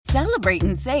Celebrate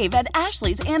and save at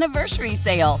Ashley's Anniversary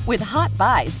Sale. With Hot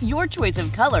Buys, your choice of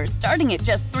colors starting at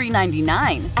just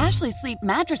 $3.99. Ashley Sleep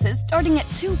mattresses starting at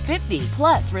 $2.50.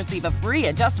 Plus, receive a free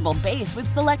adjustable base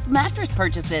with select mattress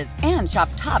purchases. And shop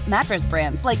top mattress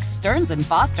brands like Stearns &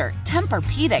 Foster,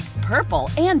 Tempur-Pedic, Purple,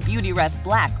 and Beautyrest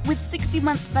Black with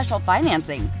 60-month special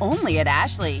financing. Only at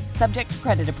Ashley. Subject to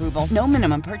credit approval. No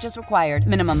minimum purchase required.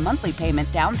 Minimum monthly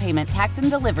payment, down payment, tax, and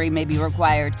delivery may be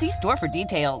required. See store for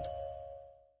details.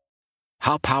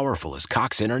 How powerful is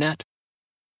Cox Internet?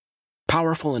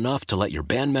 Powerful enough to let your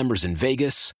band members in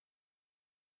Vegas,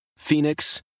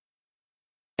 Phoenix,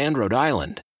 and Rhode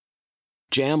Island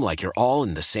jam like you're all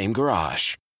in the same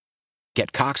garage.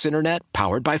 Get Cox Internet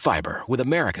powered by fiber with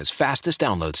America's fastest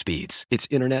download speeds. It's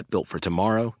internet built for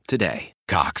tomorrow, today.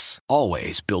 Cox,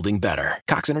 always building better.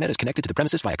 Cox Internet is connected to the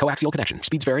premises via coaxial connection.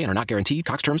 Speeds vary and are not guaranteed.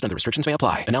 Cox terms and other restrictions may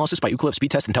apply. Analysis by Ookla of Speed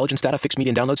Test Intelligence Data. Fixed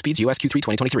median download speeds. US Q3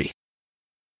 2023.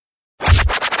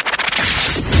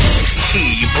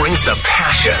 He brings the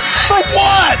passion. For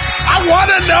what? I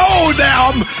want to know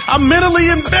now. I'm mentally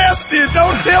invested.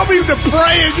 Don't tell me to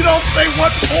pray and you don't say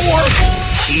what for.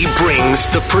 He brings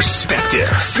the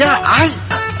perspective. Yeah, I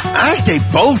think they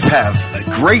both have a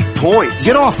great point.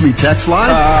 Get off me, text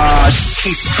line.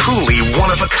 He's truly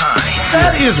one of a kind.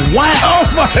 That is wow. Oh,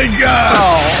 my God.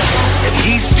 Oh. And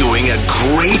he's doing a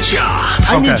great job.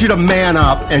 I need you to man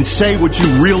up and say what you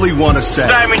really want to say.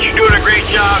 Diamond, you're doing a great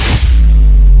job.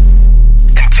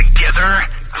 And together,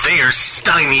 they're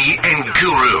Steiny and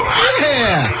Guru.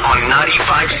 Yeah. On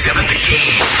 95.7 The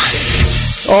Game.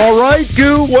 All right,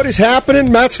 Goo, what is happening?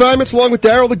 Matt Steinmetz along with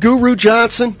Daryl the Guru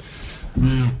Johnson.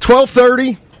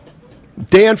 12:30.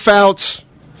 Dan Fouts,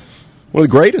 one of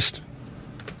the greatest.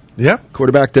 Yeah.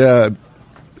 Quarterback to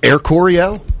Air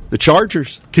Coryell, the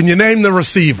Chargers. Can you name the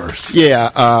receivers?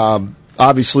 Yeah,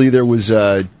 obviously there was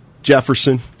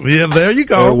Jefferson. Yeah, there you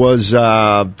go. There was,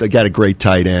 they got a great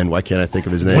tight end. Why can't I think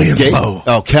of his name?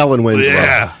 Winslow. Kellen Winslow.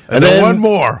 Yeah. And then one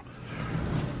more.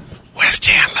 Wes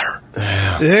Chandler.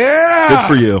 Good Yeah.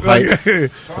 for you.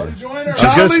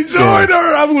 Charlie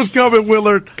Joyner. I was coming,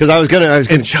 Willard. Because I was going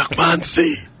to. And Chuck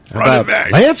Muncie. Running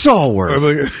back. Lance Allworth.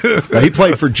 He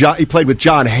played for He played with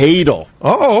John Hadl.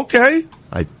 Oh, okay.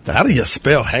 How do you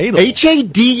spell Hadl?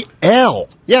 Hadl.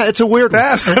 Yeah, it's a weird one.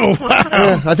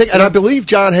 Wow. I believe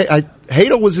John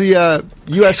Hadl was the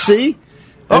USC,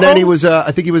 and then he was.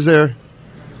 I think he was there.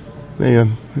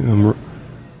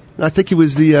 I think he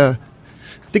was the. I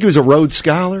think he was a Rhodes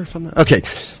Scholar. If I'm not, okay,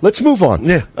 let's move on.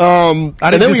 Yeah,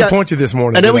 I didn't disappoint you this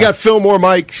morning. And then we got Fillmore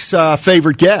Mike's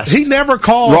favorite guest. He never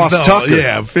calls Ross Tucker.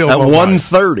 Yeah, Fillmore at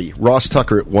 1:30. Ross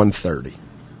Tucker at 1:30.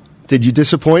 Did you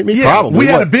disappoint me? Yeah, Probably. We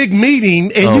had a big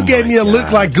meeting, and you gave me a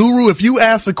look like Guru if you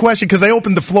asked the question because they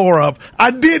opened the floor up.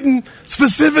 I didn't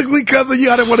specifically because of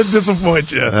you. I didn't want to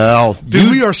disappoint you. Well,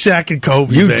 dude, we are Shaq and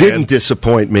Kobe. You man. didn't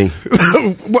disappoint me.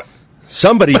 What?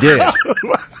 Somebody did.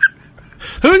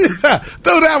 Dude,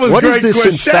 that was what great. What is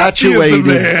this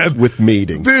infatuated with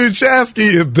meetings? Dude,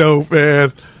 Shasky is dope,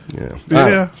 man.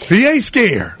 Yeah. He ain't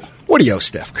scared. What do you owe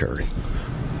Steph Curry?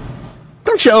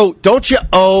 Don't you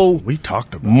owe we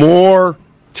talked about more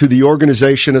to the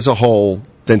organization as a whole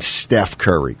than Steph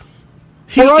Curry?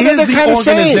 He is the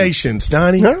organization,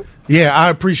 Steiny. Huh? Yeah, I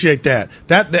appreciate that.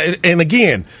 And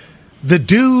again, the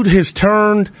dude has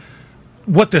turned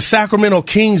what the Sacramento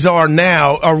Kings are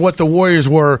now or what the Warriors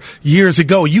were years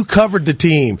ago. You covered the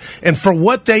team. And for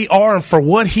what they are and for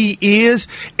what he is,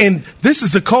 and this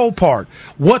is the cold part,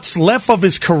 what's left of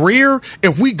his career,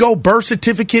 if we go birth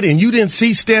certificate and you didn't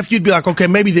see Steph, you'd be like, okay,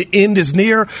 maybe the end is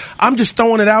near. I'm just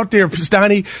throwing it out there,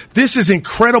 Steiny. This is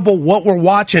incredible what we're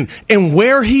watching and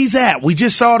where he's at. We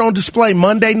just saw it on display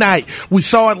Monday night. We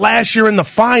saw it last year in the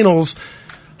finals.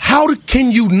 How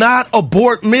can you not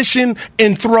abort mission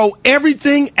and throw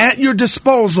everything at your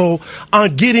disposal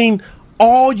on getting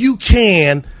all you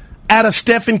can out of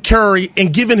Stephen Curry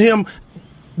and giving him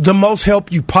the most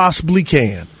help you possibly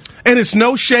can? And it's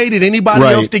no shade at anybody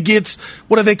else that gets,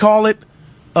 what do they call it?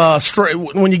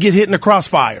 When you get hit in the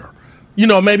crossfire. You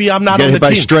know, maybe I'm not on the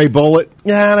by team. Stray bullet?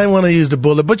 Yeah, I didn't want to use the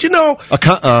bullet. But,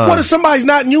 what if somebody's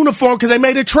not in uniform because they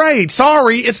made a trade?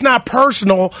 Sorry, it's not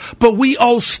personal, but we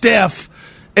owe Steph.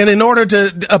 And in order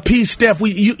to appease Steph,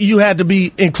 you had to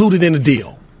be included in the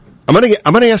deal. I'm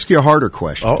gonna ask you a harder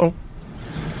question. Uh-oh.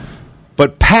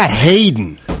 But Pat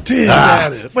Hayden, but he's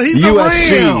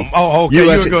USC. A Ram. Oh, okay.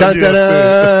 USC.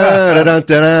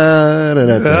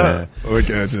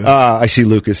 I see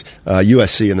Lucas,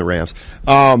 USC and the Rams.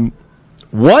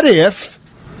 What if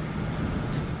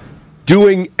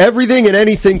doing everything and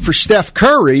anything for Steph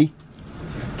Curry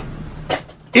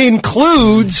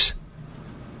includes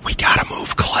we got to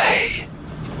move Clay?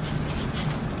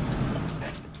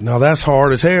 No, that's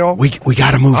hard as hell. We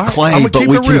got to move Clay, but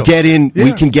we can get in. Yeah.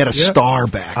 We can get a star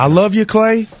back. I love you,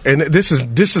 Clay, and this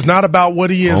is not about what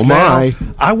he is now.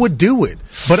 I would do it,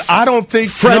 but I don't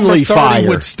think friendly fire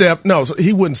would step. No,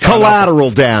 he wouldn't.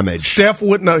 Collateral damage. Steph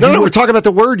wouldn't. No, we're talking about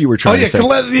the word you were trying to think.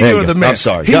 You're the man. I'm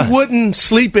sorry. He wouldn't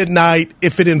sleep at night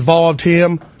if it involved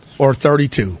him or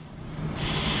 32.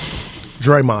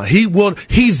 Draymond.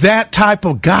 He's that type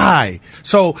of guy.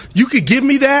 So you could give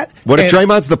me that. What if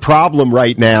Draymond's the problem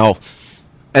right now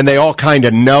and they all kind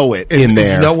of know it in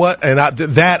there? You know what? And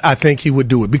I think he would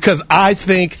do it. Because I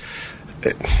think,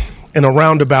 in a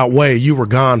roundabout way, you were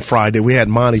gone Friday. We had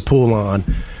Monty Poole on,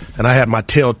 and I had my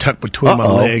tail tucked between my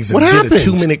legs and did a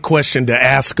 2-minute question to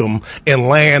ask him and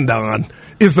land on.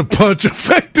 Is the punch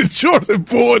affected Jordan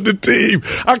Poole and the team?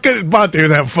 I couldn't. Monty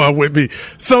was having fun with me.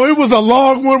 So it was a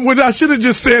long one when I should have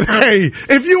just said, hey,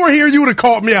 if you were here, you would have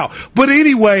called me out. But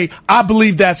anyway, I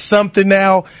believe that's something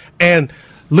now. And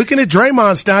looking at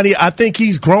Draymond, Steiny, I think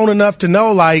he's grown enough to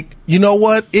know, like, you know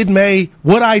what?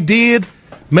 What I did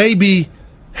may be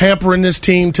hampering this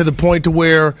team to the point to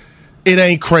where it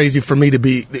ain't crazy for me to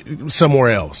be somewhere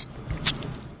else.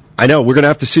 I know. We're going to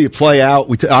have to see it play out.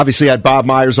 We obviously had Bob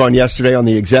Myers on yesterday on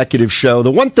the executive show. The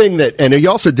one thing and he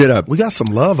also did we got some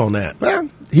love on that. Well,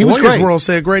 he was great. World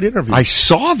said great interview. I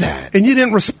saw that. And you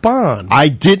didn't respond. I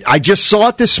did. I just saw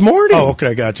it this morning. Oh,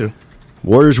 okay. Gotcha.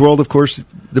 Warriors World, of course,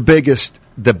 the biggest,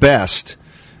 the best,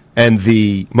 and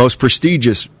the most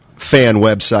prestigious fan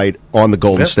website on the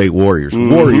Golden State Warriors.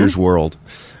 Mm-hmm. Warriors World.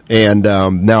 And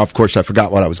now, of course, I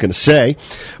forgot what I was going to say.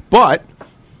 But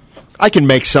I can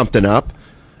make something up.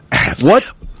 What?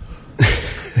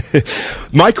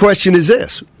 My question is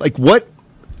this: like, what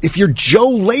if you're Joe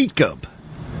Lacob?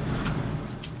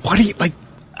 What do you like?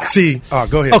 See, go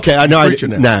ahead. Okay, I know. I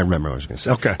remember what I was going to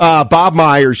say. Okay, Bob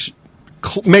Myers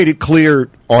made it clear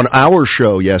on our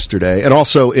show yesterday, and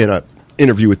also in an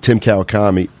interview with Tim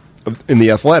Kawakami in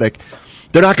The Athletic.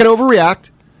 They're not going to overreact.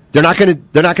 They're not going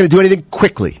to do anything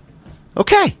quickly.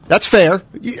 Okay, that's fair.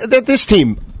 This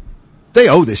team, they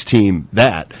owe this team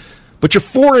that. But you're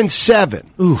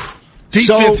 4-7. Oof.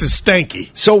 Defense is stanky.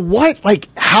 So what? Like,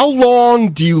 how long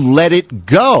do you let it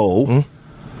go? Mm-hmm.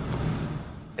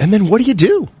 And then what do you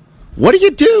do? What do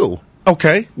you do?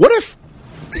 Okay. What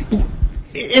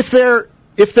if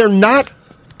they're not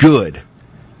good?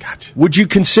 Gotcha. Would you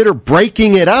consider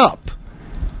breaking it up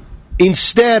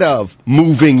instead of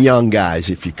moving young guys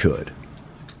if you could?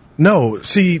 No.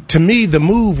 See, to me, the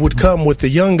move would come with the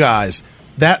young guys.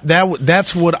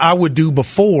 That's what I would do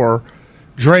before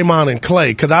Draymond and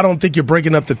Clay, because I don't think you're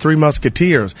breaking up the Three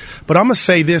Musketeers. But I'm going to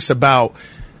say this about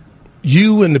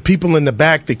you and the people in the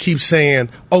back that keep saying,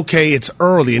 okay, it's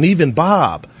early, and even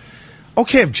Bob.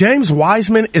 Okay, if James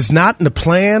Wiseman is not in the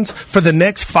plans for the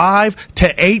next 5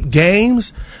 to 8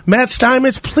 games, Matt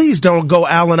Steinmetz, please don't go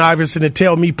Allen Iverson and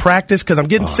tell me practice, because I'm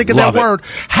getting sick of that word.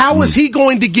 How is he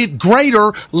going to get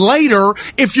greater later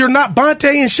if you're not? Bonte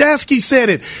and Shasky said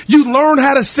it. You learn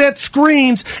how to set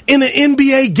screens in an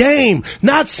NBA game,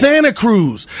 not Santa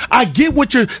Cruz. I get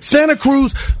what you're Santa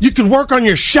Cruz, you can work on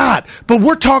your shot, but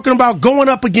we're talking about going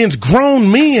up against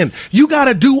grown men. You got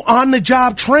to do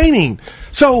on-the-job training.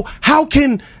 So how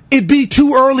can it be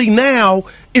too early now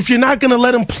if you're not going to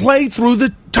let him play through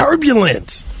the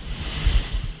turbulence?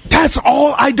 That's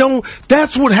all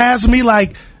that's what has me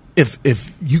like, if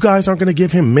you guys aren't going to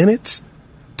give him minutes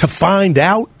to find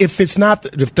out if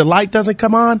the light doesn't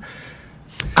come on,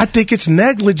 I think it's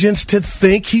negligence to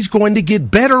think he's going to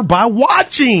get better by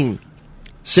watching.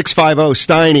 650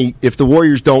 Steiny, if the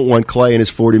Warriors don't want Clay and his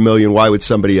 $40 million, why would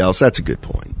somebody else? That's a good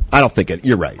point. I don't think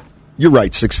you're right. You're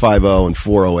right, 650 and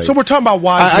 408. So we're talking about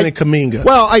Wiseman and Kuminga.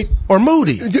 Well, or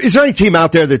Moody. Is there any team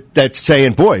out there that's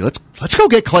saying, boy, let's go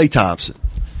get Klay Thompson?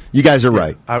 You guys are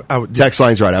right. Text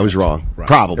line's right. I was wrong. Right.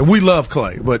 Probably. And we love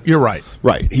Clay, but you're right.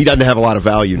 Right. He doesn't have a lot of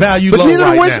value now. But neither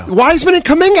right now. Wiseman and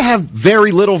Kuminga have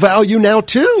very little value now,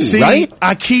 too. See, right?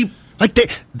 I keep... Like,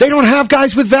 they don't have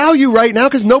guys with value right now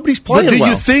because nobody's playing well. But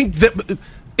do you think that...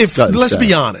 Let's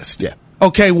be honest. Yeah.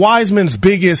 Okay, Wiseman's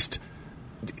biggest...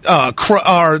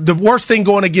 the worst thing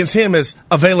going against him is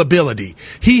availability.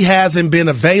 He hasn't been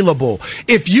available.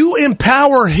 If you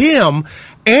empower him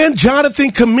and Jonathan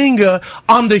Kuminga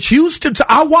on the Houston,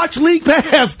 I watch League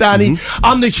Pass, Donnie,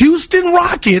 on the Houston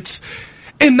Rockets,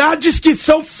 and not just get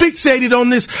so fixated on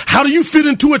this, how do you fit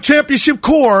into a championship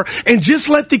core, and just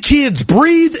let the kids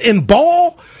breathe and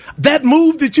ball. That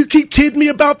move that you keep kidding me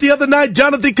about the other night,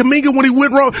 Jonathan Kuminga, when he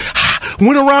went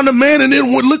around the man and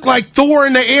then would look like Thor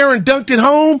in the air and dunked it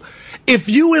home. If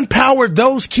you empowered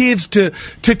those kids to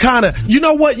kind of, you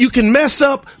know what, you can mess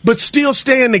up but still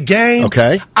stay in the game.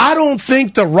 Okay. I don't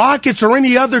think the Rockets or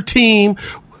any other team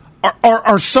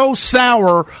are so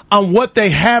sour on what they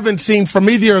haven't seen from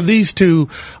either of these two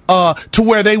to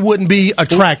where they wouldn't be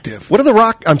attractive. What do the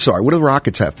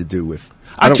Rockets have to do with?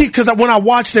 Because when I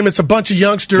watch them, it's a bunch of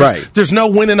youngsters. Right. There's no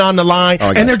winning on the line,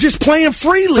 and they're just playing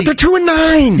freely. But they're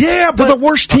 2-9. Yeah, they're the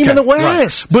worst team in the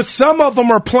West. Right. But some of them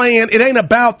are playing. It ain't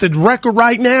about the record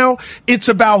right now. It's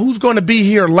about who's going to be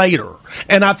here later.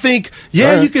 And I think,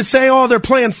 you could say, they're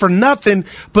playing for nothing,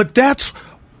 but that's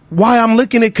why I'm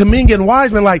looking at Kuminga and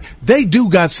Wiseman like they do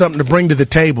got something to bring to the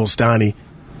table, Stoney.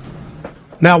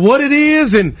 Now, what it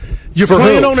is, and you're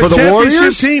playing on a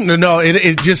championship team. No, it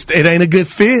ain't a good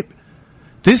fit.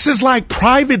 This is like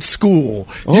private school.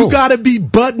 You got to be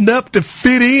buttoned up to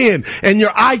fit in, and your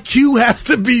IQ has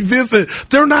to be this.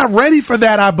 They're not ready for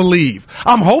that, I believe.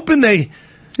 I'm hoping they.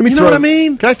 You know what I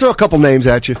mean? Can I throw a couple names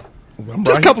at you?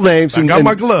 Just a couple names. I got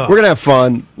my glove. We're going to have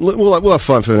fun. We'll have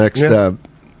fun for the next,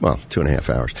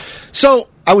 2.5 hours. So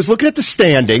I was looking at the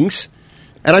standings,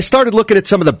 and I started looking at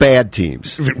some of the bad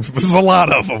teams. There's a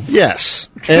lot of them. Yes.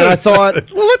 And I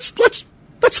thought, well,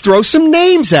 let's throw some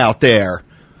names out there.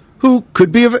 Who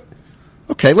could be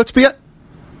let's be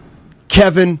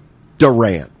Kevin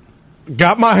Durant.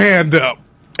 Got my hand up.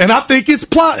 And I think it's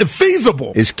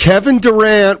feasible. Is Kevin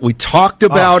Durant, we talked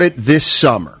about it this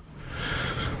summer.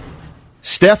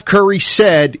 Steph Curry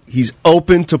said he's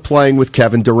open to playing with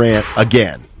Kevin Durant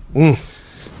again.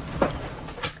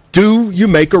 Do you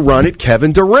make a run at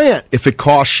Kevin Durant if it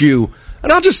costs you,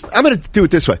 and I'm going to do it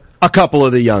this way, a couple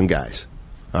of the young guys.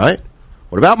 All right?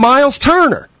 What about Miles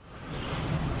Turner?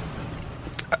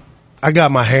 I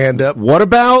got my hand up. What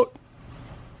about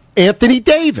Anthony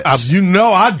Davis?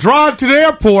 I drive to the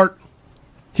airport.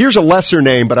 Here's a lesser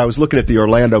name, but I was looking at the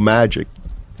Orlando Magic.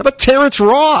 How about Terrence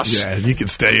Ross? Yeah, you can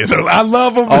stay. I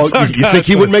love him. Oh, you think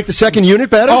he would make the second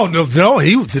unit better? Oh, no,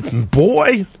 he was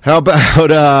boy. How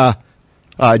about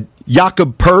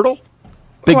Jakob Poeltl?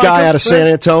 Big guy out of San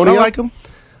Antonio. I like him.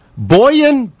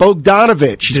 Bojan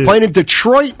Bogdanovic. He's playing in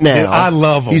Detroit now. Dude, I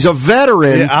love him. He's a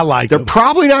veteran. Yeah, I like him. They're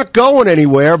probably not going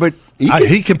anywhere, but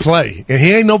he can play. And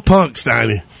he ain't no punk,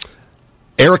 Steiny.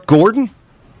 Eric Gordon?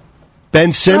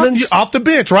 Ben Simmons? Off the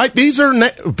bench, right? These are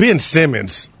Ben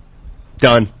Simmons.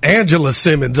 Done. Angela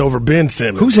Simmons over Ben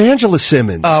Simmons. Who's Angela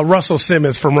Simmons? Russell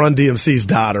Simmons from Run DMC's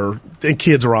daughter. And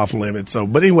kids are off limits.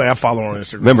 But anyway, I follow her on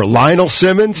Instagram. Remember Lionel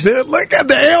Simmons? Dude, look at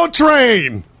the L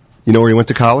train. You know where he went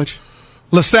to college?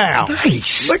 LaSalle.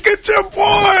 Nice. Look at your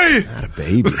boy. Not a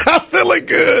baby. I'm feeling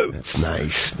good. That's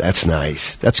nice.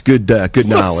 That's good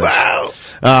knowledge.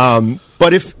 LaSalle.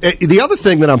 But if the other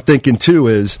thing that I'm thinking too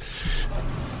is,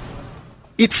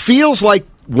 it feels like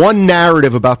one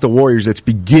narrative about the Warriors that's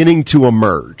beginning to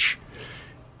emerge,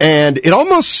 and it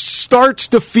almost starts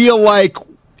to feel like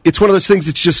it's one of those things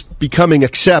that's just becoming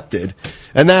accepted,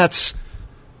 and that's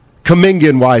Kuminga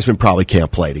and Wiseman probably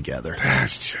can't play together.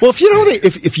 Well, if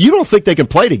you don't think they can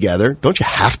play together, don't you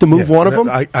have to move one of them?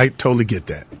 I totally get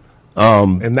that.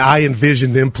 And I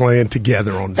envision them playing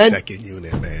together on the second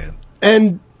unit, man.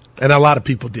 And a lot of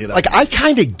people did. I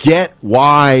kind of get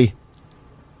why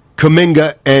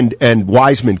Kuminga and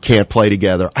Wiseman can't play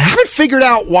together. I haven't figured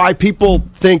out why people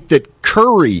think that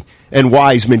Curry and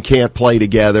Wiseman can't play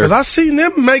together. Because I've seen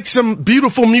them make some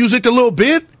beautiful music a little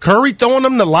bit. Curry throwing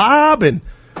them the lob and...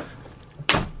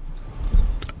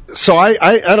 So I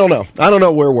don't know. I don't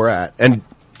know where we're at. And,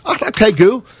 okay,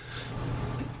 Goo.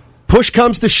 Push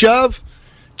comes to shove.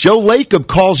 Joe Lacob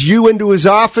calls you into his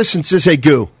office and says, hey,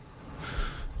 Goo,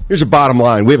 here's a bottom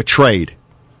line. We have a trade.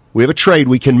 We have a trade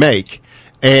we can make.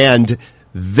 And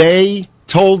they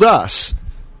told us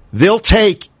they'll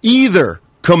take either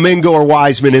Kuminga or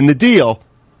Wiseman in the deal.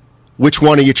 Which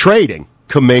one are you trading,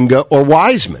 Kuminga or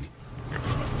Wiseman?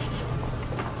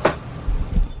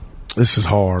 This is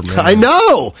hard, man. I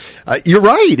know. You're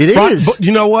right. It is. But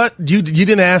you know what? You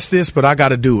didn't ask this, but I got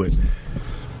to do it.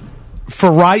 For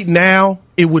right now,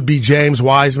 it would be James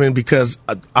Wiseman because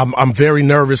I'm very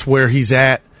nervous where he's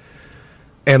at.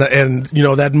 And you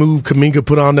know, that move Kuminga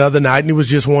put on the other night, and it was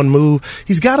just one move.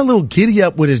 He's got a little giddy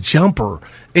up with his jumper.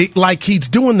 Like he's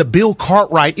doing the Bill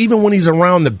Cartwright, even when he's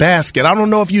around the basket. I don't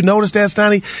know if you noticed that,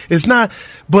 Stoney. It's not,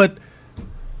 but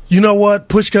you know what?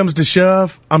 Push comes to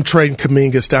shove, I'm trading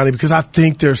Kuminga, Stoney, because I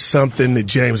think there's something that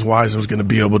James Wiseman's going to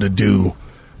be able to do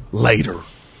later.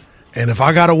 And if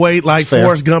I got to wait like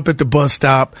Forrest Gump at the bus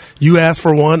stop, you ask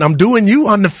for one, I'm doing you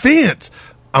on the fence.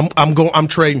 I'm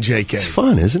trading JK. It's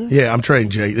fun, isn't it? Yeah, I'm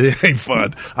trading JK. It ain't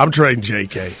fun. I'm trading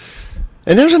JK.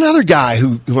 And there's another guy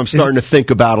who I'm starting to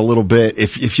think about a little bit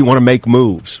if you want to make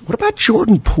moves. What about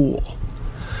Jordan Poole?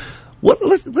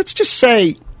 Let's just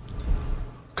say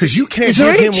Because you can't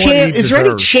give him what he deserves. Is there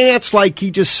any chance like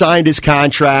he just signed his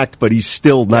contract, but he's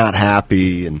still not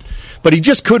happy, but he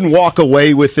just couldn't walk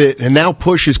away with it, and now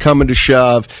push is coming to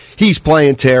shove. He's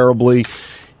playing terribly.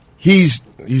 He's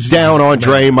down on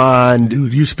Draymond.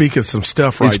 Dude, you speaking some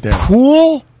stuff right now.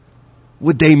 Poole?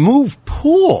 Would they move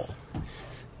Poole?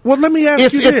 Well, let me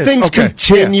ask you this. If things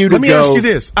continue to go let me ask you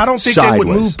this. I don't think sideways. They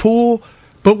would move Poole,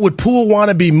 but would Poole want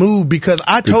to be moved? Because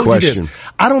I told you this.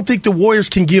 I don't think the Warriors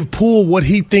can give Poole what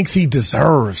he thinks he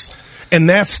deserves, and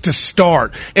that's to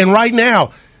start. And right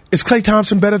now, is Klay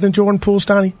Thompson better than Jordan Poole,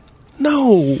 Stoney?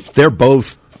 No. They're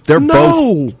both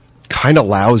kind of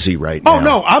lousy right now. Oh,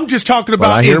 no, I'm just talking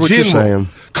about I hear in what general. You're saying.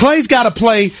 Clay's got to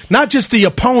play not just the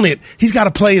opponent, he's got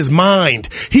to play his mind.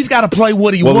 He's got to play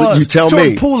what he was. You tell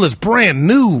Jordan me. Poole is brand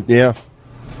new. Yeah.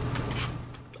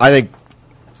 I think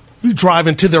you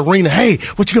driving to the arena, hey,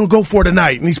 what you going to go for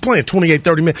tonight? And he's playing 28,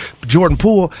 30 minutes. Jordan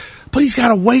Poole, but he's got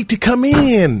to wait to come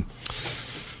in.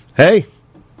 Hey,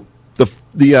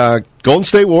 the Golden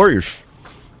State Warriors,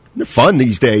 they're fun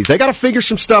these days. They got to figure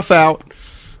some stuff out.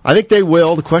 I think they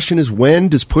will. The question is, when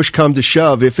does push come to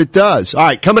shove, if it does? All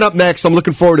right, coming up next, I'm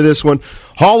looking forward to this one.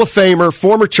 Hall of Famer,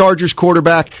 former Chargers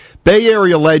quarterback, Bay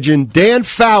Area legend, Dan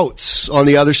Fouts on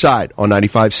the other side on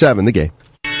 95.7 The Game.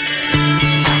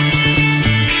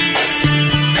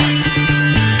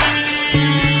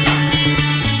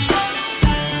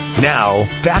 Now,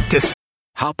 back to...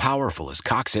 How powerful is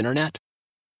Cox Internet?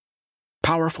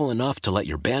 Powerful enough to let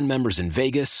your band members in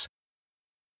Vegas,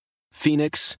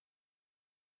 Phoenix,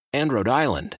 and Rhode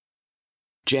Island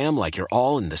jam like you're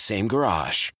all in the same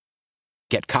garage.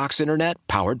 Get Cox Internet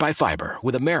powered by fiber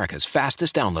with America's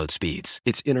fastest download speeds.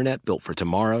 It's internet built for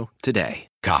tomorrow, today.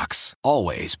 Cox,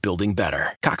 always building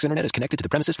better. Cox Internet is connected to the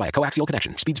premises via coaxial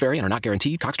connection. Speeds vary and are not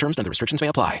guaranteed. Cox terms and other restrictions may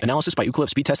apply. Analysis by Ookla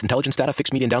Speed Test Intelligence Data.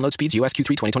 Fixed median download speeds. US Q3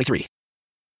 2023.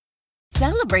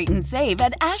 Celebrate and save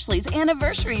at Ashley's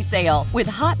Anniversary Sale. With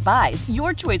Hot Buys,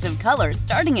 your choice of colors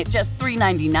starting at just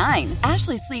 $3.99.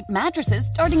 Ashley Sleep mattresses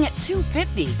starting at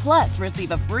 $2.50. Plus,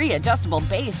 receive a free adjustable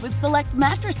base with select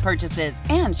mattress purchases.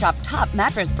 And shop top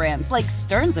mattress brands like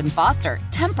Stearns & Foster,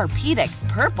 Tempur-Pedic,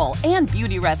 Purple, and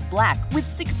Beautyrest Black with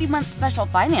 60-month special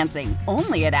financing.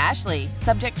 Only at Ashley.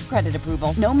 Subject to credit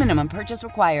approval. No minimum purchase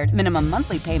required. Minimum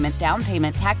monthly payment, down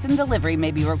payment, tax, and delivery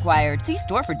may be required. See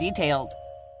store for details.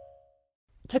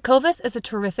 Tecovas is a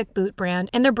terrific boot brand,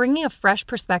 and they're bringing a fresh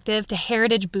perspective to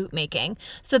heritage boot making.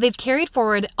 So they've carried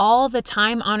forward all the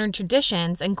time-honored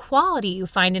traditions and quality you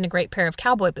find in a great pair of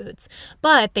cowboy boots,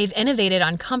 but they've innovated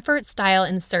on comfort, style,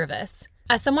 and service.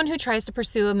 As someone who tries to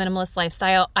pursue a minimalist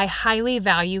lifestyle, I highly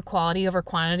value quality over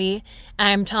quantity, and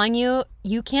I'm telling you,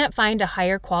 you can't find a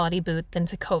higher quality boot than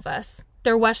Tecovas.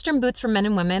 Their Western boots for men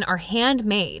and women are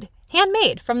handmade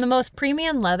from the most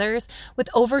premium leathers with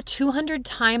over 200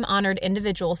 time-honored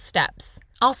individual steps.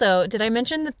 Also, did I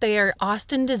mention that they are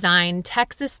Austin-designed,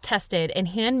 Texas-tested, and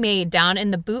handmade down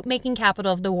in the boot-making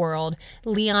capital of the world,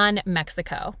 Leon,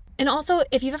 Mexico. And also,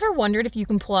 if you've ever wondered if you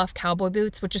can pull off cowboy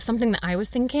boots, which is something that I was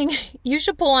thinking, you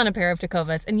should pull on a pair of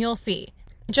Tecovas and you'll see.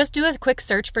 Just do a quick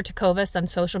search for Tecovas on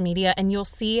social media and you'll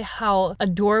see how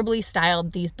adorably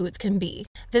styled these boots can be.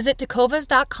 Visit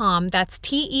tecovas.com, that's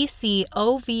TECOVAS.com,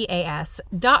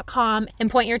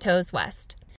 and point your toes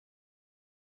west.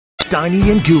 Steiny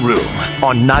and Guru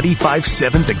on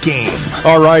 95.7 The Game.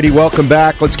 All righty, welcome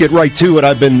back. Let's get right to it.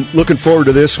 I've been looking forward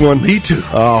to this one. Me too.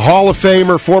 Hall of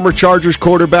Famer, former Chargers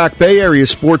quarterback, Bay Area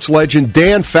sports legend,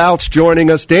 Dan Fouts joining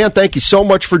us. Dan, thank you so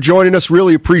much for joining us.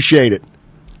 Really appreciate it.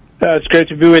 It's great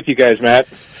to be with you guys, Matt.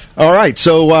 All right,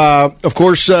 so, of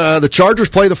course, the Chargers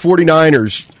play the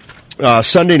 49ers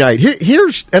Sunday night.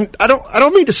 Here's, and I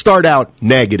don't mean to start out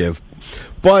negative,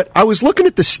 but I was looking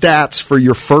at the stats for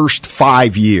your first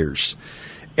 5 years,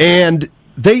 and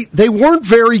they weren't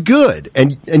very good,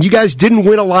 and you guys didn't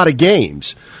win a lot of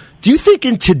games. Do you think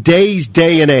in today's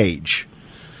day and age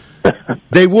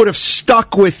they would have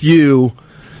stuck with you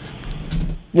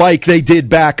like they did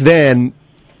back then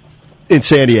in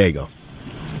San Diego?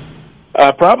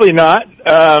 Probably not,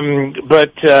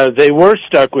 but they were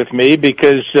stuck with me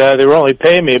because they were only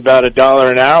paying me about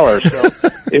 $1 an hour. So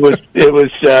it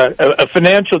was a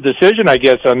financial decision, I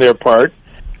guess, on their part.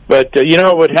 But you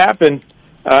know what happened?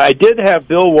 I did have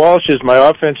Bill Walsh as my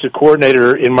offensive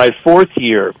coordinator in my fourth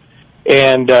year,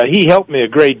 and he helped me a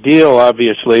great deal,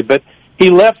 obviously. But he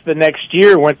left the next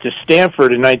year, went to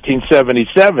Stanford in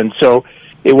 1977. So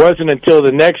it wasn't until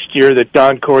the next year that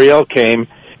Don Coryell came,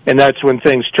 and that's when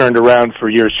things turned around for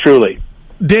yours truly.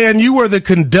 Dan, you were the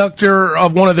conductor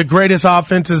of one of the greatest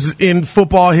offenses in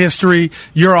football history.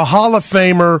 You're a Hall of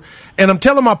Famer. And I'm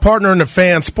telling my partner and the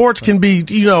fan, sports can be,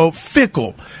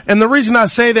 fickle. And the reason I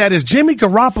say that is Jimmy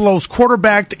Garoppolo's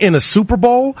quarterbacked in a Super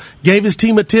Bowl, gave his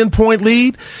team a 10-point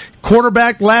lead,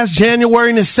 quarterbacked last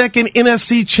January in his second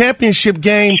NFC championship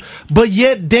game. But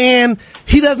yet, Dan,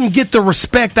 he doesn't get the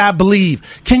respect, I believe.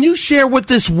 Can you share with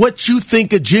us what you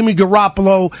think of Jimmy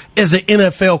Garoppolo as an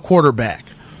NFL quarterback?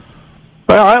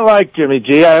 Well, I like Jimmy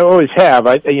G. I always have.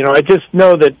 I just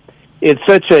know that it's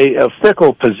such a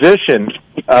fickle position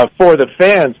for the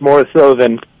fans more so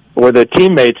than for the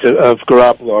teammates of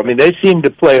Garoppolo. I mean, they seem to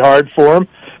play hard for him.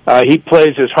 He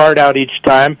plays his heart out each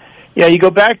time. Yeah, you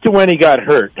go back to when he got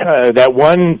hurt. That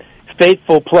one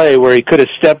fateful play where he could have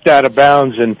stepped out of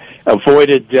bounds and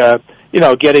avoided,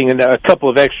 getting a couple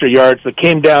of extra yards, but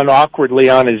came down awkwardly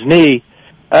on his knee.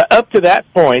 Up to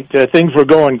that point, things were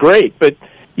going great, but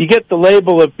you get the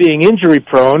label of being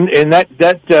injury-prone, and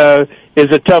that is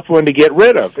a tough one to get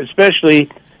rid of, especially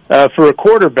for a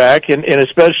quarterback, and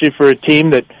especially for a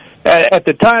team that at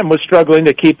the time was struggling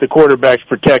to keep the quarterbacks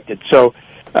protected. So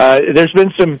there's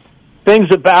been some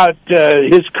things about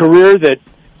his career that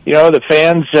the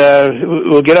fans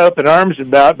will get up in arms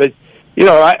about, but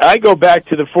I go back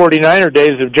to the 49er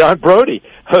days of John Brody,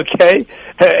 okay,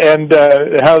 and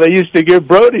how they used to give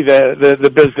Brody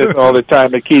the business all the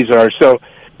time at Kezar. So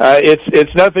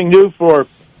it's nothing new for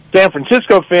San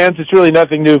Francisco fans. It's really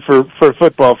nothing new for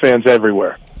football fans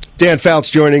everywhere. Dan Fouts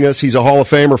joining us. He's a Hall of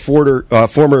Famer,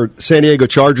 former San Diego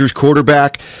Chargers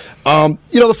quarterback. The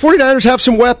 49ers have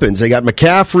some weapons. They got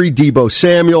McCaffrey, Deebo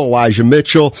Samuel, Elijah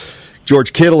Mitchell,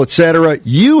 George Kittle, etc.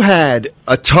 You had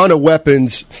a ton of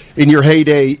weapons in your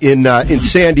heyday in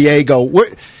San Diego.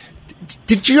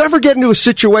 Did you ever get into a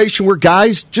situation where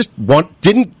guys just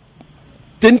didn't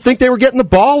think they were getting the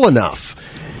ball enough?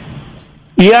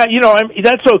 Yeah,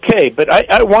 that's okay, but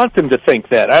I want them to think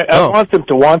that. I want them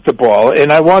to want the ball,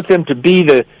 and I want them to be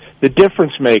the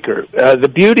difference maker. The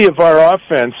beauty of our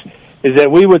offense is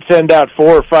that we would send out 4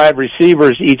 or 5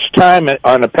 receivers each time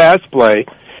on a pass play,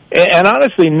 and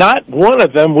honestly, not one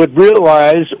of them would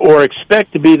realize or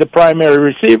expect to be the primary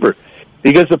receiver,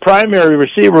 because the primary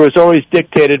receiver was always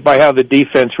dictated by how the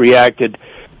defense reacted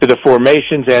to the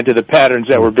formations and to the patterns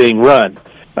that were being run.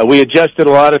 We adjusted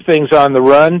a lot of things on the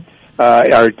run.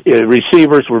 Our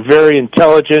receivers were very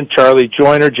intelligent. Charlie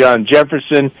Joyner, John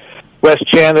Jefferson, Wes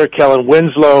Chandler, Kellen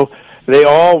Winslow. They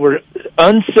all were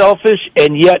unselfish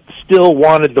and yet still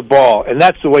wanted the ball. And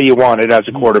that's the way you want it as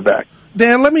a quarterback.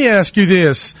 Dan, let me ask you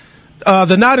this.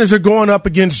 The Niners are going up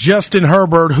against Justin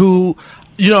Herbert, who,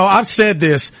 I've said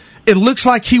this. It looks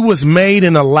like he was made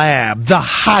in a lab. The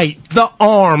height, the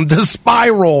arm, the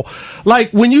spiral.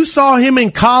 Like, when you saw him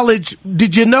in college,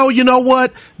 did you know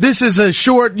what? This is a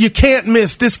short, you can't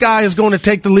miss. This guy is going to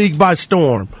take the league by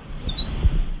storm.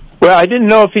 Well, I didn't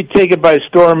know if he'd take it by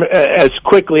storm as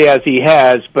quickly as he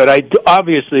has, but I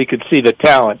obviously could see the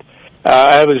talent.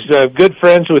 I was good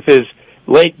friends with his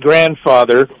late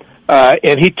grandfather,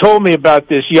 and he told me about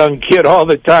this young kid all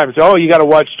the time. So, you got to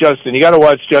watch Justin. You got to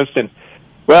watch Justin.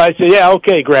 Well, I said, yeah,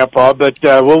 okay, Grandpa, but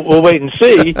we'll wait and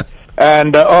see.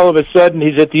 And all of a sudden,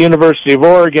 he's at the University of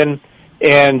Oregon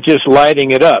and just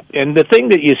lighting it up. And the thing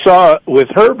that you saw with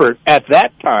Herbert at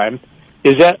that time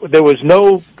is that there was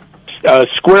no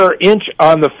square inch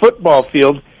on the football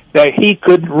field that he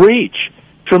couldn't reach.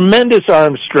 Tremendous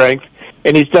arm strength,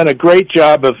 and he's done a great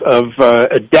job of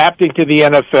adapting to the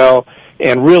NFL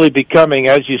and really becoming,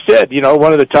 as you said,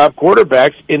 one of the top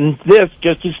quarterbacks in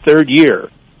just his third year.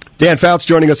 Dan Fouts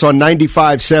joining us on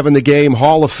 95.7 The Game,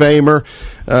 Hall of Famer.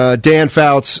 Dan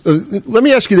Fouts, let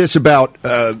me ask you this about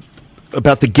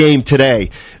the game today.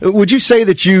 Would you say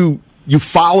that you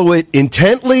follow it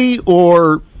intently,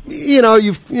 or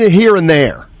you here and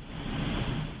there?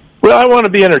 Well, I want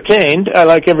to be entertained. I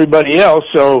like everybody else,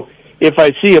 so if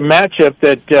I see a matchup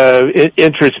that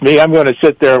interests me, I'm going to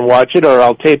sit there and watch it, or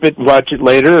I'll tape it and watch it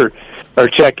later, or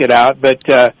check it out. But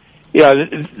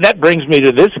that brings me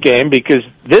to this game, because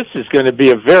this is going to be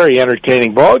a very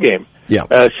entertaining ball game.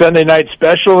 Yeah. Sunday night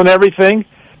special and everything.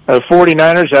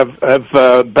 49ers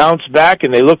have bounced back,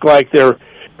 and they look like they're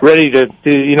ready to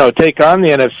take on the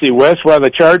NFC West, while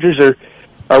the Chargers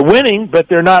are winning, but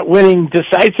they're not winning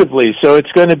decisively. So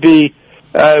it's going to be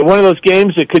one of those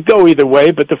games that could go either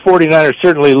way, but the 49ers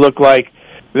certainly look like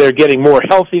they're getting more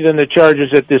healthy than the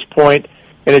Chargers at this point.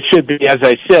 and it should be, as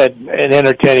I said, an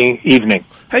entertaining evening.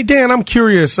 Hey, Dan, I'm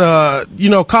curious.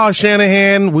 Kyle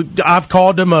Shanahan, I've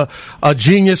called him a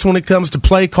genius when it comes to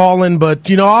play calling,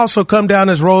 but, I also come down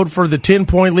his road for the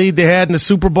 10-point lead they had in the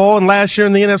Super Bowl and last year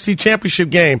in the NFC Championship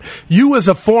game. You, as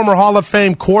a former Hall of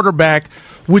Fame quarterback,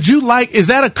 is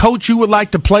that a coach you would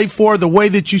like to play for, the way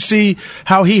that you see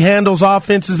how he handles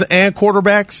offenses and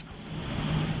quarterbacks?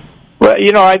 Well,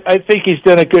 I think he's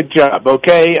done a good job,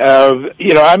 okay?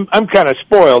 I'm kind of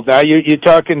spoiled now. You're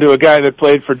talking to a guy that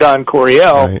played for Don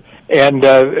Coryell, right. And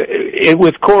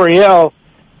with Coryell,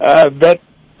 that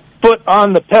foot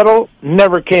on the pedal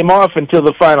never came off until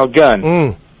the final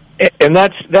gun. And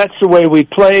that's the way we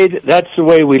played, that's the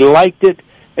way we liked it,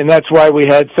 and that's why we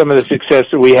had some of the success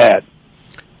that we had.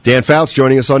 Dan Fouts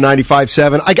joining us on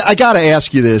 95.7. I got to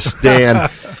ask you this, Dan.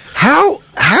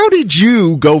 How did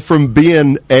you go from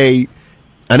being an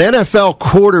NFL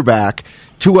quarterback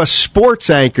to a sports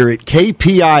anchor at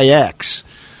KPIX?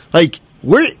 Like,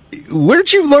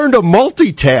 where'd you learn to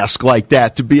multitask like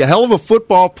that, to be a hell of a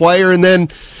football player and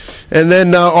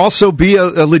then also be a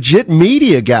legit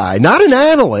media guy, not an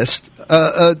analyst,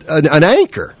 an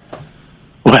anchor?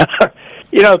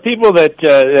 Well, people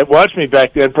that watched me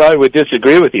back then probably would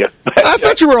disagree with you. I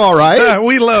thought you were all right.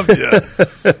 We loved you.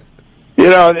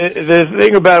 The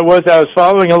thing about it was I was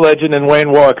following a legend in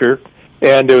Wayne Walker,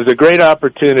 and it was a great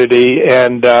opportunity,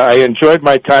 and I enjoyed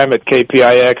my time at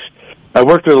KPIX. I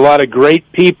worked with a lot of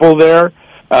great people there,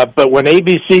 but when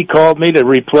ABC called me to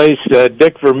replace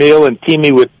Dick Vermeil and team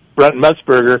me with Brent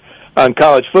Musburger on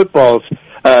college football's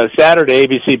Saturday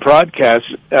ABC broadcast,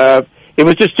 it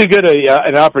was just too good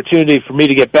an opportunity for me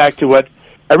to get back to what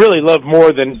I really love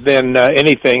more than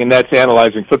anything, and that's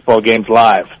analyzing football games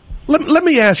live. Let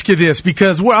me ask you this,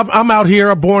 because I'm out here,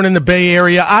 I'm born in the Bay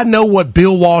Area. I know what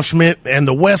Bill Walsh meant and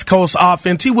the West Coast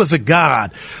offense. He was a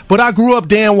god. But I grew up,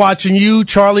 Dan, watching you,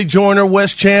 Charlie Joyner,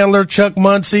 Wes Chandler, Chuck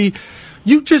Muncie.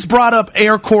 You just brought up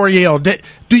Air Coryell.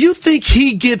 Do you think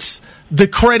he gets the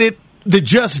credit, the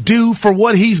just due, for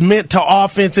what he's meant to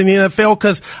offense in the NFL?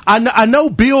 Because I know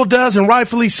Bill does, and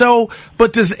rightfully so,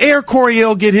 but does Air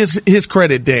Coryell get his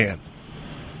credit, Dan?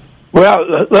 Well,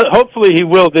 hopefully he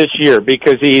will this year,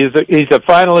 because he's a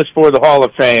finalist for the Hall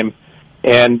of Fame,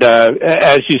 and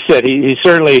as you said, he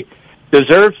certainly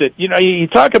deserves it. You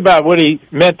talk about what he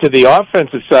meant to the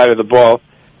offensive side of the ball,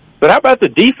 but how about the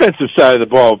defensive side of the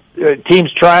ball? Teams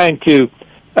trying to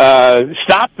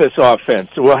stop this offense.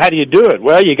 Well, how do you do it?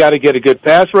 Well, you got to get a good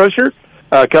pass rusher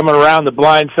coming around the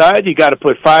blind side. You got to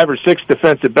put 5 or 6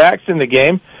 defensive backs in the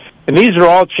game. And these are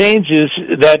all changes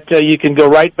that you can go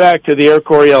right back to the Air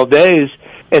Coryell days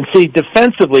and see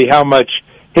defensively how much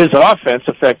his offense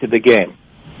affected the game.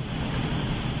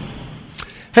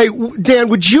 Hey, Dan,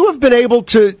 would you have been able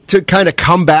to kind of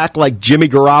come back like Jimmy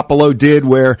Garoppolo did,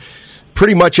 where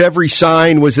pretty much every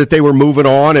sign was that they were moving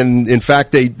on, and in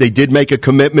fact they did make a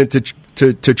commitment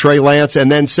to Trey Lance,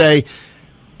 and then say,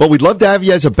 but we'd love to have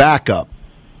you as a backup?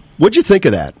 What'd you think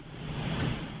of that?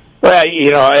 Well,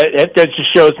 that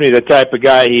just shows me the type of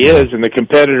guy he is and the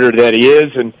competitor that he is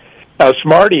and how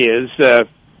smart he is, to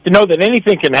know that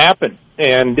anything can happen.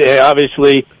 And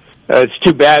obviously, it's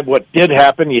too bad what did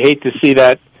happen. You hate to see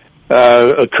that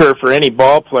occur for any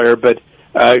ball player, but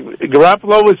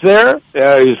Garoppolo was there,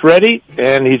 he was ready,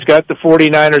 and he's got the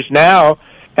 49ers now,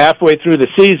 halfway through the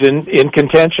season, in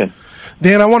contention.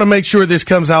 Dan, I want to make sure this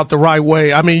comes out the right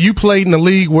way. I mean, you played in a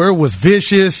league where it was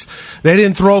vicious. They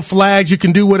didn't throw flags. You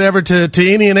can do whatever to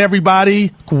any and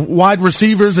everybody, wide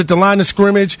receivers at the line of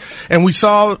scrimmage. And we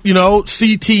saw,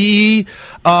 CTE,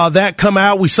 that come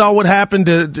out. We saw what happened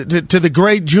to the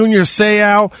great Junior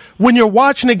Seau. When you're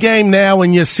watching a game now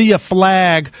and you see a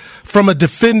flag from a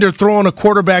defender throwing a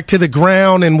quarterback to the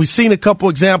ground, and we've seen a couple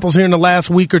examples here in the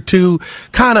last week or two,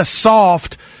 kind of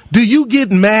soft, do you get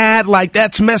mad like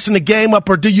that's messing the game up,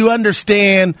 or do you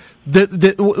understand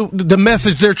the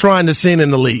message they're trying to send in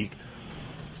the league?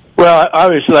 Well,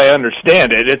 obviously I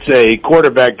understand it. It's a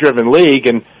quarterback-driven league,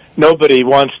 and nobody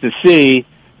wants to see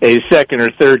a second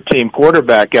or third team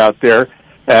quarterback out there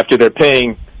after they're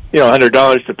paying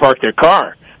 $100 to park their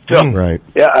car. So, right.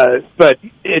 But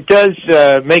it does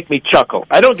make me chuckle.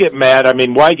 I don't get mad. I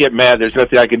mean, why get mad? There's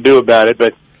nothing I can do about it,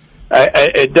 but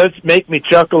it does make me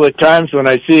chuckle at times when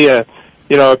I see a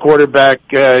quarterback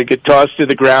get tossed to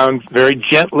the ground very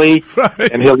gently, right,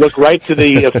 and he'll look right to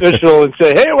the official and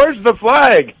say, "Hey, where's the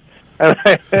flag?"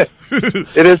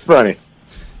 It is funny.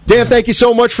 Dan, thank you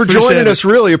so much for joining us.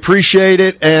 Really appreciate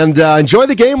it, and enjoy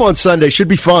the game on Sunday. Should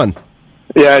be fun.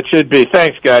 Yeah, it should be.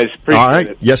 Thanks, guys. Appreciate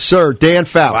it. Yes, sir. Dan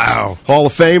Fouts. Wow. Hall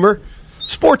of Famer,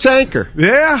 sports anchor.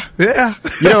 Yeah.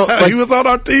 Like, he was on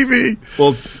our TV.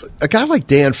 Well, a guy like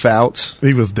Dan Fouts.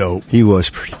 He was dope. He was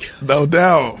pretty good. No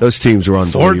doubt. Those teams were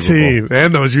unbelievable. 14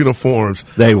 and those uniforms.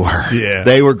 They were. Yeah.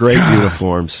 They were great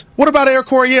uniforms. What about Air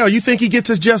Coryell? You think he gets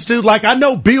his just due? Like, I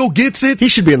know Bill gets it. He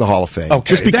should be in the Hall of Fame.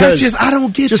 Okay. I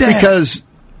don't get that. Just because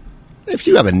if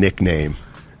you have a nickname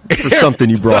for something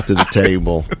you brought to the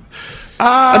table.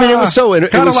 I mean, it was so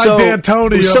kind of like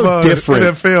D'Antoni. It was so different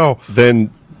NFL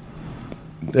than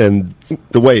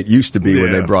the way it used to be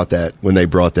when they brought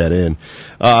that in.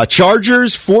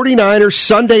 Chargers, 49ers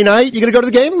Sunday night. You going to go to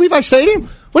the game at Levi Stadium?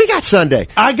 What do you got Sunday?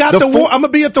 I got I'm going to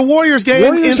be at the Warriors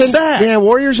game in Sac. Yeah,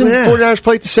 Warriors and 49ers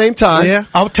play at the same time. Yeah,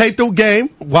 I'll tape the game,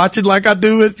 watch it like I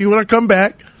do when I come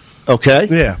back. Okay.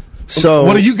 Yeah. So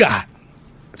what do you got?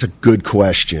 That's a good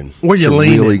question. Where you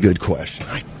leaning? Really good question.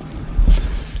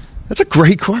 That's a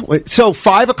great question. So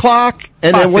 5 o'clock,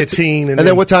 and then 5:15, and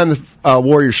then what time the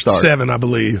Warriors start? 7, I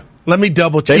believe. Let me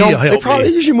double check. They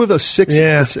probably usually move those 6.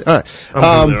 Yeah. All right.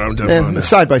 I'm done on that.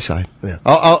 Side by side. Yeah.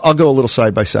 I'll go a little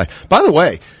side by side. By the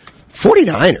way,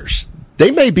 49ers,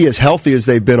 they may be as healthy as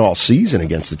they've been all season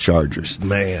against the Chargers.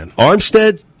 Man.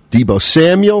 Armstead, Deebo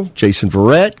Samuel, Jason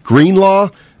Verrett, Greenlaw,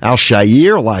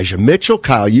 Al-Shaair, Elijah Mitchell,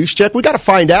 Kyle Juszczyk. We got to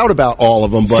find out about all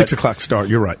of them. But 6 o'clock start.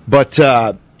 You're right. But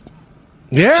some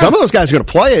of those guys are going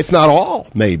to play, if not all,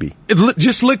 maybe.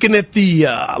 Just looking at the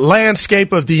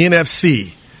landscape of the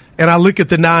NFC, and I look at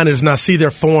the Niners and I see they're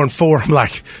 4-4. I'm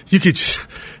like, you could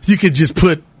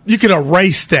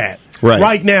erase that.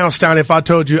 Right now, Stein, if I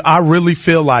told you, I really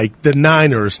feel like the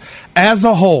Niners as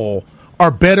a whole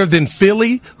are better than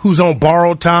Philly, who's on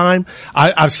borrowed time.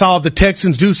 I saw the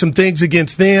Texans do some things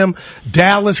against them.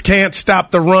 Dallas can't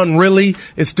stop the run, really.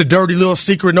 It's the dirty little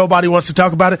secret. Nobody wants to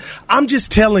talk about it. I'm just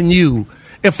telling you,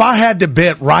 if I had to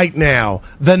bet right now,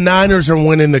 the Niners are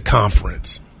winning the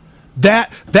conference.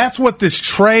 That's what this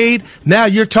trade, now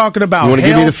you're talking about. You want to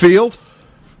give me the field?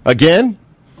 Again?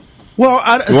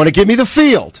 Well, you want to give me the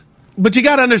field? But you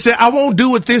got to understand, I won't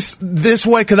do it this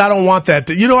way because I don't want that.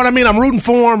 You know what I mean? I'm rooting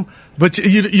for them, but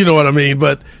you know what I mean.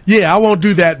 But, yeah, I won't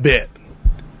do that bet.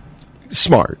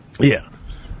 Smart. Yeah.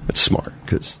 That's smart.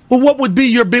 Well, what would be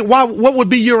your what would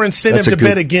be your incentive to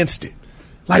bet against it?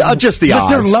 Like, just the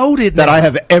odds. They're loaded that now. I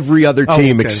have every other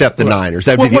team except the Niners.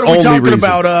 That'd be the only reason. What are we talking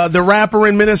about? The rapper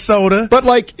in Minnesota? But,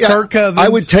 like, Kirk Cousins? I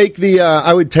would take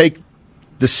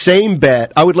the same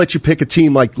bet. I would let you pick a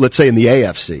team, like, let's say, in the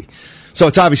AFC. So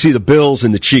it's obviously the Bills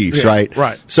and the Chiefs, right?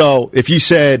 Right. So if you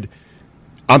said,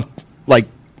 I'd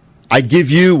give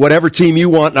you whatever team you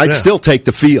want, and I'd still take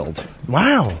the field.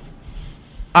 Wow.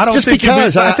 I don't just think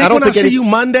because I think when I see you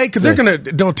Monday, because they're going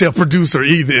to, don't tell producer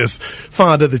E this,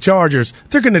 fond of the Chargers,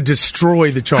 they're going to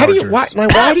destroy the Chargers.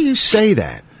 Why do you say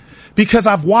that? Because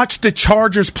I've watched the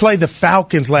Chargers play the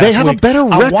Falcons last week. They have a better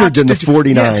record than the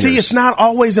 49ers. Yeah, see, it's not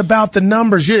always about the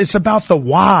numbers. It's about the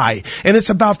why, and it's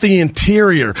about the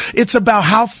interior. It's about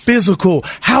how physical,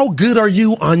 how good are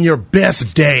you on your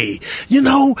best day. You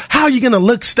know, how are you going to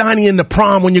look Steiny in the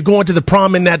prom when you're going to the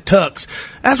prom in that tux?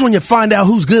 That's when you find out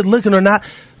who's good looking or not.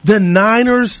 The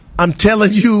Niners, I'm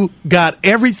telling you, got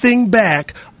everything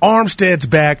back. Armstead's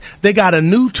back. They got a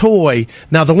new toy.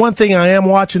 Now, the one thing I am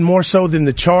watching more so than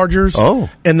the Chargers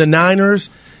and the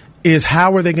Niners is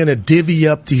how are they going to divvy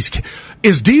up these kids?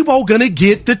 Is Deebo going to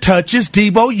get the touches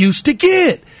Deebo used to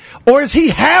get? Or is he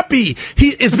happy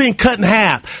it's been cut in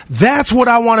half? That's what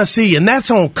I want to see, and that's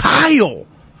on Kyle.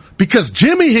 Because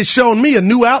Jimmy has shown me a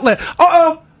new outlet.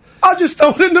 I'll just throw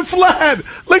it in the flat.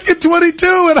 Look at 22,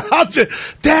 and I'll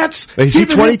just. That's. Is he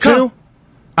 22?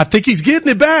 I think he's getting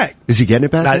it back. Is he getting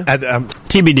it back?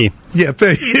 TBD. Yeah,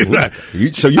 thank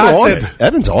you. So you're on it.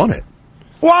 Evan's on it.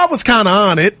 Well, I was kind of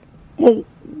on it. Well,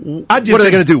 what are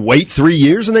they going to do? Wait 3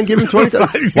 years and then give him 22?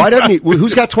 Why doesn't he?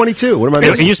 Who's got 22? What am I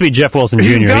missing? It used to be Jeff Wilson Jr.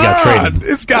 He got traded.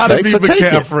 It's got to be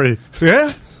McCaffrey.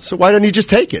 Yeah. So why doesn't he just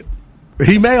take it?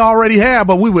 He may already have,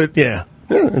 but we would. Yeah.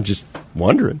 I'm just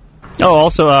wondering. Oh,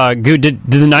 also, did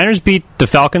the Niners beat the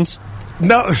Falcons?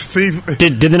 No, Steve.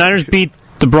 Did the Niners beat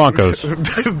the Broncos?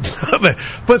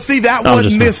 But see, that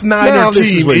wasn't this Niner team.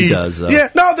 This is what he does, though. Yeah,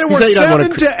 no, there were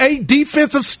 7 to 8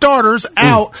 defensive starters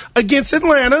out against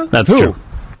Atlanta. That's true.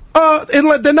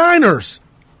 The Niners.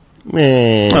 Oh,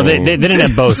 they didn't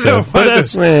have Bosa.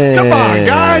 Come on,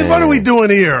 guys, what are we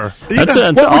doing here? That's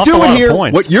what we're doing here.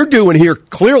 What you're doing here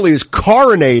clearly is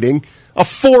coronating a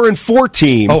 4-4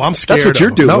 team. Oh, I'm scared. That's what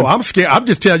you're doing. No, I'm scared. I'm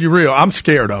just telling you real. I'm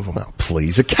scared of them. Oh,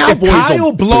 please, the Cowboys if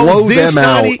Kyle blows this, them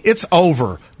out. It's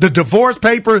over. The divorce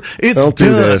paper, it's Don't done.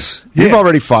 do this. Yeah. You've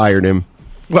already fired him.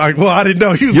 Well, I didn't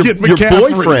know he was getting your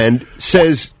McCaffrey. boyfriend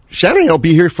says Shanahan will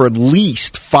be here for at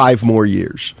least 5 more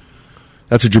years.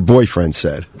 That's what your boyfriend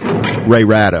said. Ray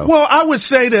Ratto. Well, I would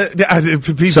say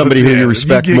that somebody who you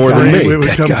respect more than me. When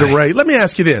it comes to Ray, let me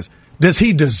ask you this: does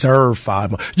he deserve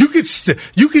 5 months? You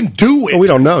can do it. Well, we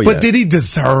don't know but yet. did he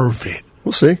deserve it?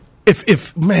 We'll see.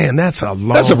 If man, that's a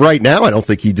long. As of right now, I don't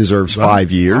think he deserves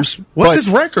 5 years. What's his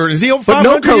record? Is he over 500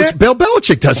 But no coach, yet? Bill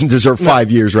Belichick doesn't deserve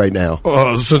 5 years right now.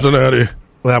 Oh, Cincinnati.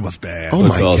 Well, that was bad. Oh,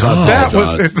 my God. That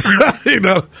was,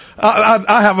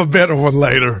 I have a better one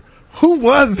later. Who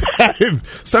was that?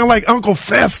 Sound like Uncle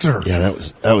Fester. Yeah,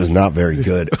 that was not very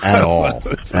good at all.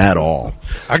 At all.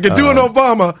 I could do an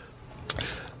Obama.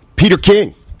 Peter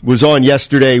King was on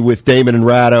yesterday with Damon and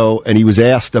Ratto, and he was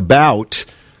asked about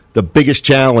the biggest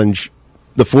challenge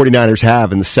the 49ers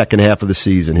have in the second half of the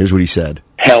season. Here's what he said.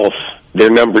 Health. Their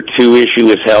number 2 issue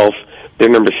is health. Their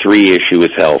number 3 issue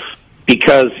is health.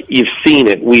 Because you've seen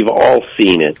it. We've all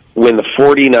seen it. When the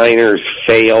 49ers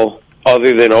fail,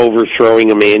 other than overthrowing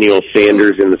Emmanuel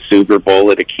Sanders in the Super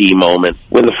Bowl at a key moment,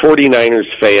 when the 49ers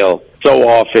fail, so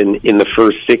often in the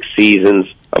first 6 seasons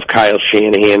of Kyle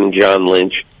Shanahan and John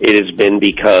Lynch, it has been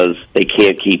because they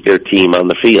can't keep their team on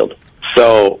the field.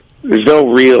 So there's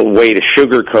no real way to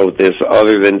sugarcoat this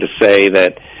other than to say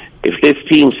that if this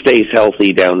team stays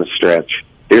healthy down the stretch,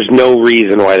 there's no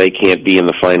reason why they can't be in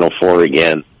the Final Four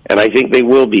again. And I think they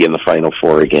will be in the Final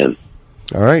Four again.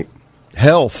 All right.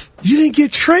 Health. You didn't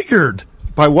get triggered.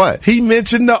 By what? He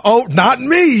mentioned not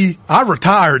me. I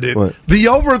retired it. What? The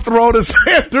overthrow to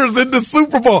Sanders in the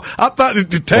Super Bowl. I thought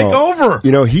it would take over.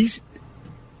 You know,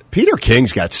 Peter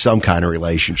King's got some kind of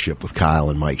relationship with Kyle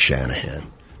and Mike Shanahan.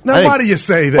 Now, why do you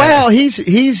say that? Well, he's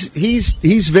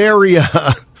very.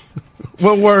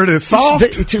 What word is soft?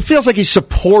 It feels like he's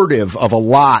supportive of a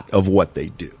lot of what they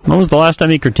do. When was the last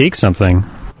time he critiqued something?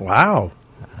 Wow.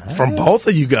 From both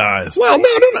of you guys. Well, no.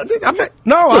 I'm not,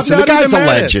 no, listen, I'm not the guy's even a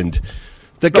mad. legend.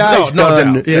 The guy's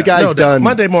done. Yeah, the guy's done.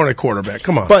 Monday morning quarterback.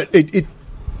 Come on. But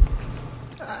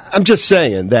I'm just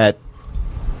saying that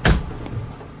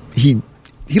he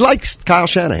likes Kyle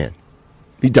Shanahan.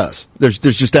 He does. There's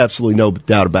just absolutely no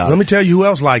doubt about it. Let me tell you who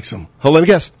else likes him. Let me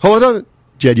guess. Hold on.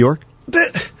 Jed York?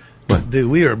 Dude,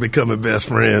 we are becoming best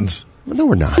friends. Well, no,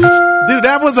 we're not. Dude,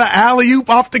 that was an alley-oop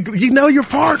off the... You know your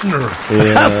partner.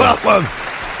 Yeah. That's all.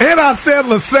 And I said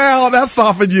LaSalle. That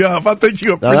softened you up. I think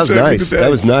you appreciate that was nice. That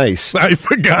was nice. I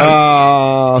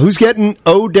forgot. Who's getting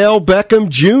Odell Beckham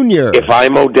Jr.? If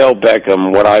I'm Odell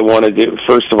Beckham, what I want to do,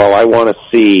 first of all, I want to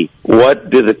see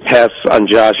what do the tests on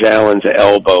Josh Allen's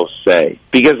elbow say.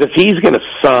 Because if he's going to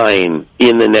sign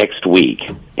in the next week,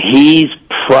 he's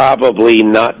probably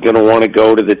not going to want to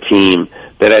go to the team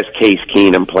that has Case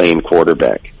Keenum playing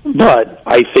quarterback. But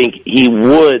I think he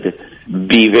would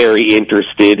be very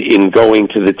interested in going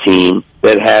to the team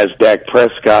that has Dak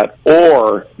Prescott,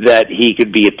 or that he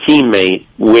could be a teammate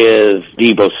with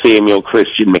Deebo Samuel,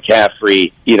 Christian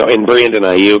McCaffrey, and Brandon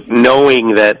Ayuk,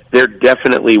 knowing that there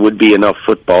definitely would be enough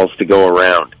footballs to go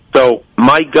around. So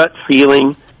my gut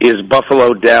feeling is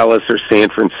Buffalo, Dallas, or San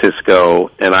Francisco,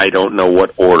 and I don't know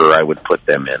what order I would put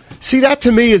them in. See, that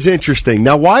to me is interesting.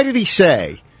 Now, why did he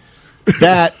say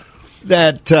that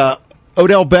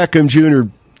Odell Beckham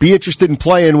Jr. be interested in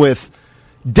playing with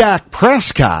Dak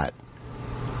Prescott,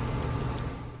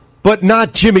 but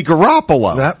not Jimmy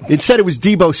Garoppolo? Instead, it was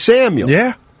Deebo Samuel.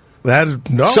 Yeah.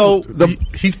 So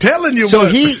he's telling you. So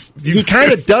he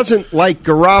kind of doesn't like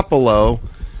Garoppolo,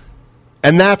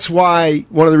 and that's why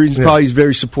one of the reasons probably he's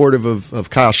very supportive of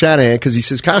Kyle Shanahan, because he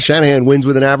says Kyle Shanahan wins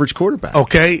with an average quarterback.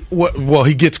 Okay, well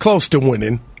he gets close to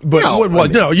winning, but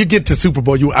you get to Super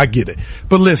Bowl. I get it,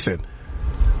 but listen,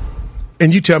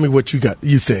 and you tell me what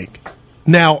you think.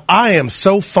 Now, I am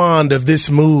so fond of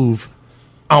this move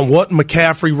on what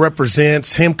McCaffrey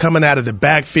represents, him coming out of the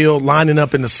backfield, lining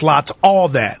up in the slots, all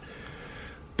that.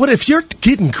 But if you're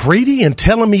getting greedy and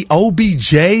telling me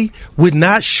OBJ would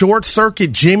not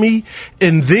short-circuit Jimmy,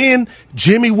 and then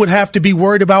Jimmy would have to be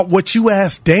worried about what you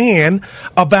asked Dan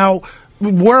about,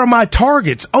 where are my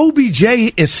targets? OBJ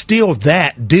is still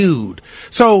that dude.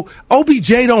 So OBJ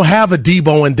don't have a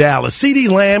Deebo in Dallas. CeeDee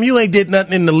Lamb, you ain't did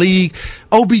nothing in the league.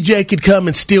 OBJ could come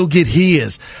and still get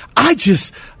his.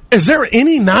 Is there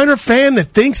any Niner fan that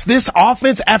thinks this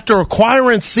offense, after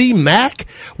acquiring C-Mac,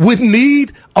 would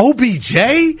need OBJ?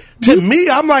 To me,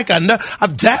 I'm like,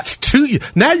 that's too.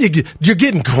 Now you're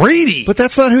getting greedy. But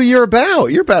that's not who you're about.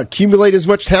 You're about accumulate as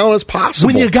much talent as possible.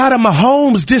 When you got a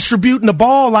Mahomes distributing the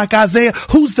ball like Isaiah,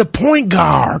 who's the point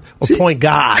guard or point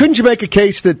guy? Couldn't you make a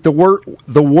case that the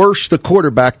worse the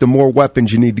quarterback, the more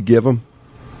weapons you need to give him?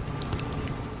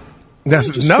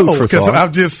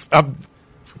 Because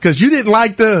because you didn't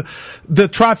like the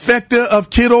trifecta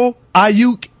of Kittle,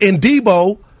 Ayuk, and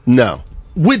Deebo. No.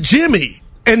 With Jimmy.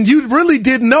 And you really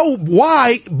didn't know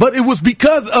why, but it was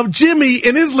because of Jimmy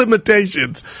and his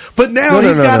limitations. But now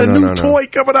he's got a new toy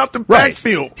coming out the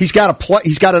backfield. He's got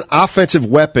an offensive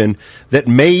weapon that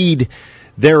made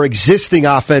their existing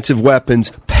offensive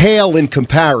weapons pale in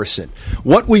comparison.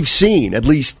 What we've seen, at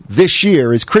least this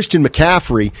year, is Christian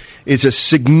McCaffrey is a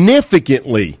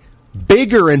significantly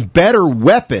bigger and better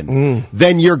weapon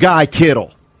than your guy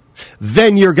Kittle,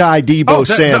 than your guy Deebo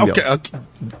Samuel. Okay.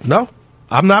 No,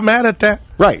 I'm not mad at that.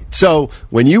 Right. So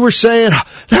when you were saying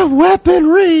the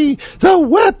weaponry,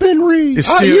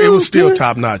 it was still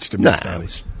top notch to me. It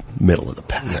was middle of the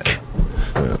pack.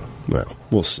 Yeah. Well,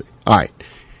 we'll see. All right.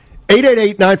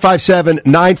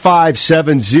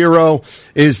 888-957-9570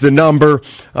 is the number.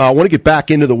 I want to get back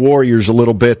into the Warriors a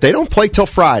little bit. They don't play till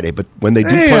Friday, but when they do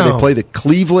play, they play the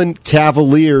Cleveland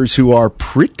Cavaliers, who are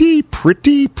pretty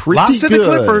Lost good. To the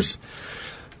Clippers.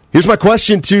 Here's my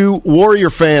question to Warrior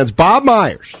fans. Bob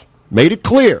Myers made it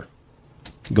clear.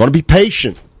 Going to be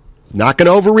patient. Not going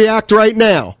to overreact right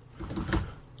now.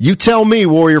 You tell me,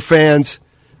 Warrior fans,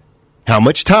 how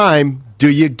much time do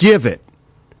you give it?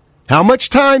 How much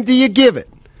time do you give it?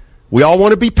 We all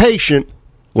want to be patient.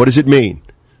 What does it mean?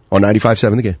 On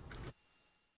 95.7 The Game.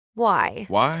 Why?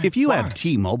 If you have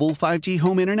T-Mobile 5G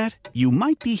home internet, you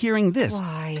might be hearing this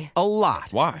a lot.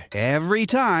 Why? Every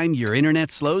time your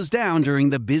internet slows down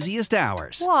during the busiest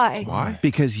hours. Why?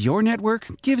 Because your network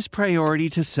gives priority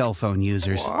to cell phone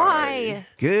users. Why?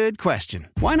 Good question.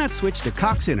 Why not switch to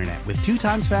Cox Internet with 2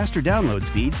 times faster download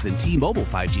speeds than T-Mobile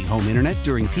 5G home internet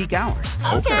during peak hours?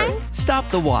 Okay. Stop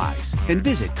the whys and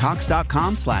visit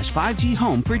cox.com/5G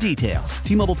home for details.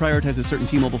 T-Mobile prioritizes certain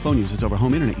T-Mobile phone users over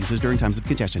home internet users during times of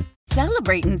congestion.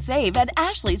 Celebrate and save at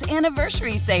Ashley's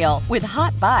Anniversary Sale. With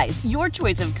Hot Buys, your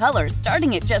choice of colors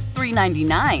starting at just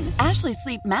 $3.99. Ashley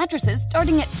Sleep mattresses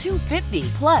starting at $2.50.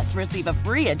 Plus, receive a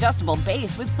free adjustable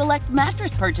base with select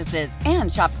mattress purchases.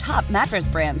 And shop top mattress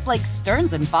brands like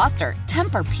Stearns & Foster,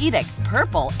 Tempur-Pedic,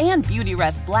 Purple, and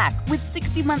Beautyrest Black with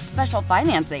 60-month special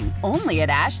financing. Only at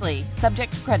Ashley.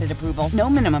 Subject to credit approval. No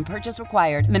minimum purchase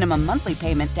required. Minimum monthly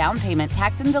payment, down payment,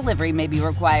 tax, and delivery may be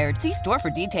required. See store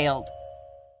for details.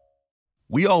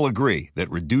 We all agree that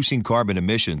reducing carbon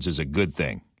emissions is a good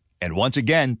thing. And once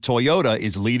again, Toyota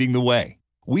is leading the way.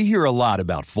 We hear a lot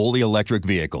about fully electric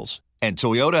vehicles, and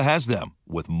Toyota has them,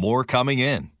 with more coming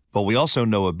in. But we also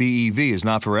know a BEV is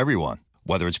not for everyone,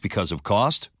 whether it's because of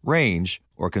cost, range,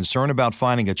 or concern about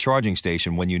finding a charging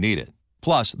station when you need it.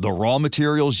 Plus, the raw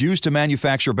materials used to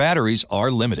manufacture batteries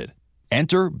are limited.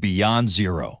 Enter Beyond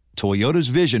Zero, Toyota's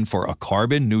vision for a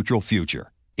carbon-neutral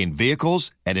future. In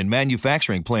vehicles and in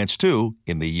manufacturing plants, too,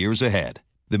 in the years ahead.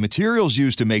 The materials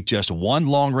used to make just one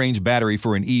long-range battery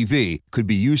for an EV could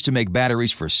be used to make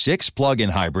batteries for 6 plug-in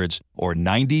hybrids or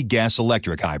 90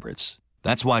 gas-electric hybrids.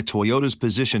 That's why Toyota's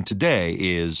position today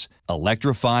is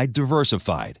electrified,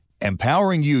 diversified,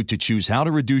 empowering you to choose how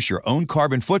to reduce your own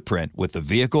carbon footprint with the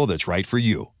vehicle that's right for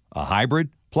you, a hybrid,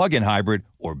 plug-in hybrid,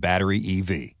 or battery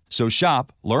EV. So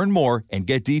shop, learn more, and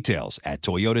get details at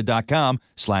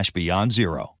toyota.com/beyond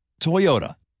zero.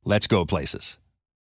 Toyota, let's go places.